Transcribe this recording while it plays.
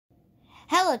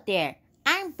Hello there,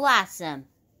 I'm Blossom,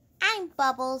 I'm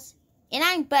Bubbles, and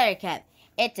I'm Buttercup.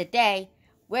 And today,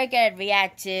 we're gonna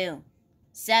react to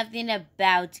something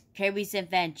about Kirby's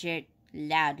Adventure,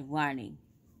 Loud Warning.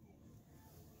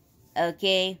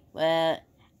 Okay, well,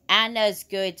 I know it's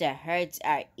going to hurt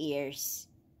our ears.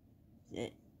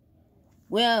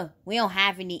 Well, we don't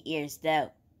have any ears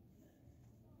though.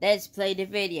 Let's play the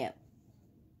video.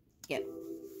 Go.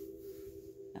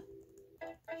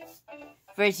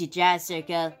 First you draw a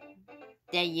circle,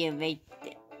 then you make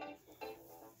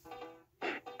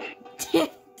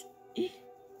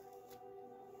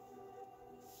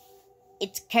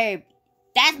It's Kirby.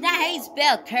 That's not how you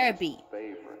spell Kirby.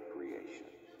 Favorite creation.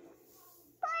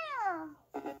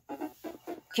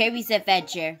 Kirby's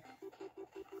Adventure.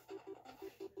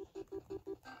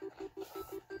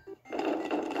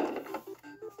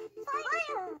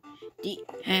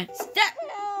 Stop!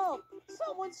 Help!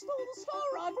 Someone stole the star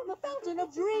rod from the Fountain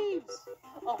of Dreams!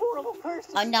 A horrible curse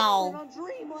is no. on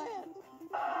Dreamland!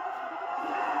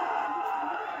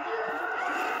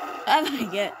 Oh my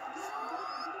god.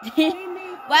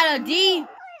 Waddle Dee!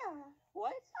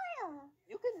 What?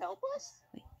 You can help us?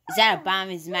 Is that a bomb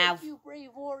in his mouth? Thank you,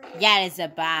 brave warrior. Yeah, it's a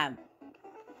bomb.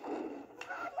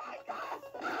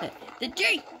 The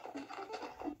tree!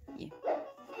 Yeah.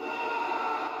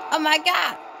 Oh my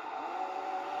god!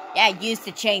 Yeah, use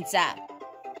the chainsaw.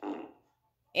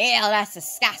 Ew, that's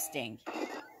disgusting.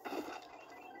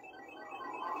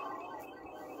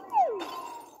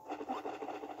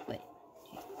 Wait.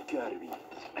 Kirby,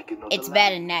 I cannot It's allow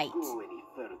bad at you to night. go any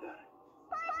further.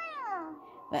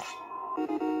 But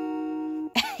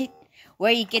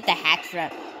where you get the hat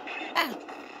from?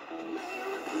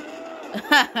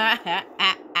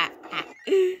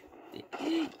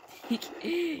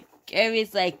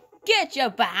 Kirby's like, get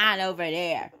your behind over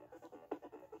there.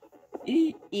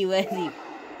 He wasn't.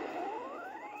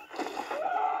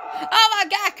 Oh my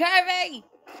god, Kirby!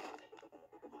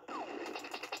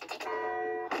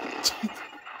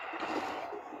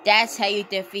 That's how you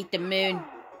defeat the moon.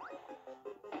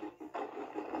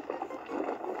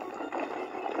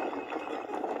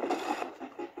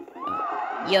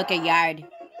 Yoga Yard.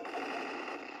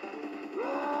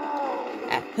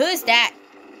 Who's that?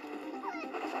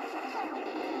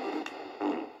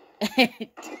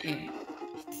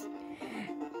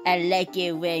 I like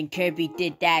it when Kirby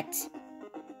did that.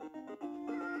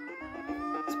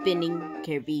 Spinning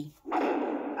Kirby.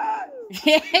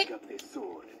 Pick up this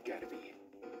sword, Kirby.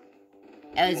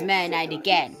 That was Meta Knight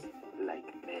again. Like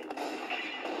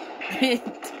men.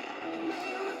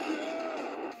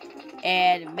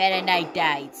 And Meta Knight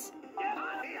dies.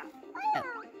 Oh.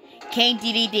 King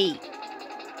DDD.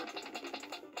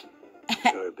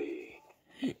 Kirby.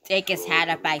 Take his hat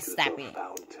up by Into slapping the it.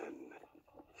 fountain.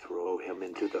 Throw him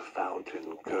into the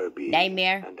fountain, Kirby.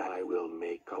 Nightmare. And I will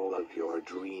make all of your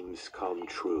dreams come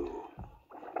true.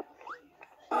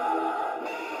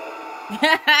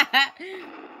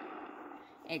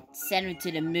 And send him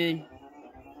to the moon.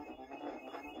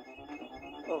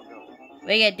 Oh no. What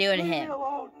are you gonna do with Leave me him?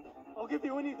 alone! I'll give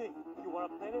you anything! You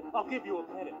want a planet? I'll give you a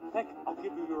planet. Heck, I'll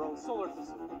give you your own solar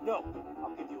system. No,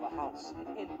 I'll give you a house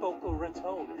in Boca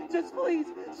Raton. Just please,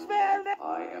 spare me!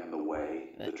 I am the way,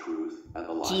 the truth, and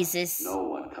the life. Jesus. No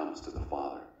one comes to the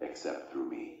Father except through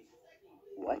me.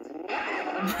 What?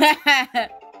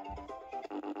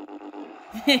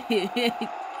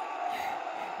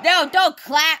 No, don't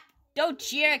clap. Don't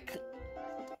cheer.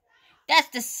 That's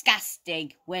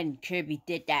disgusting when Kirby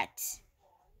did that.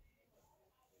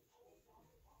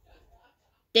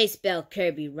 They spelled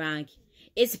Kirby wrong.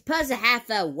 It's supposed to have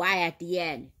a Y at the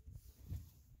end.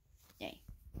 Okay.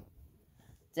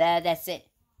 So that's it.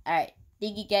 Alright.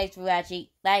 Thank you guys for watching.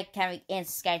 Like, comment, and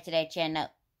subscribe to that channel.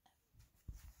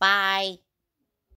 Bye.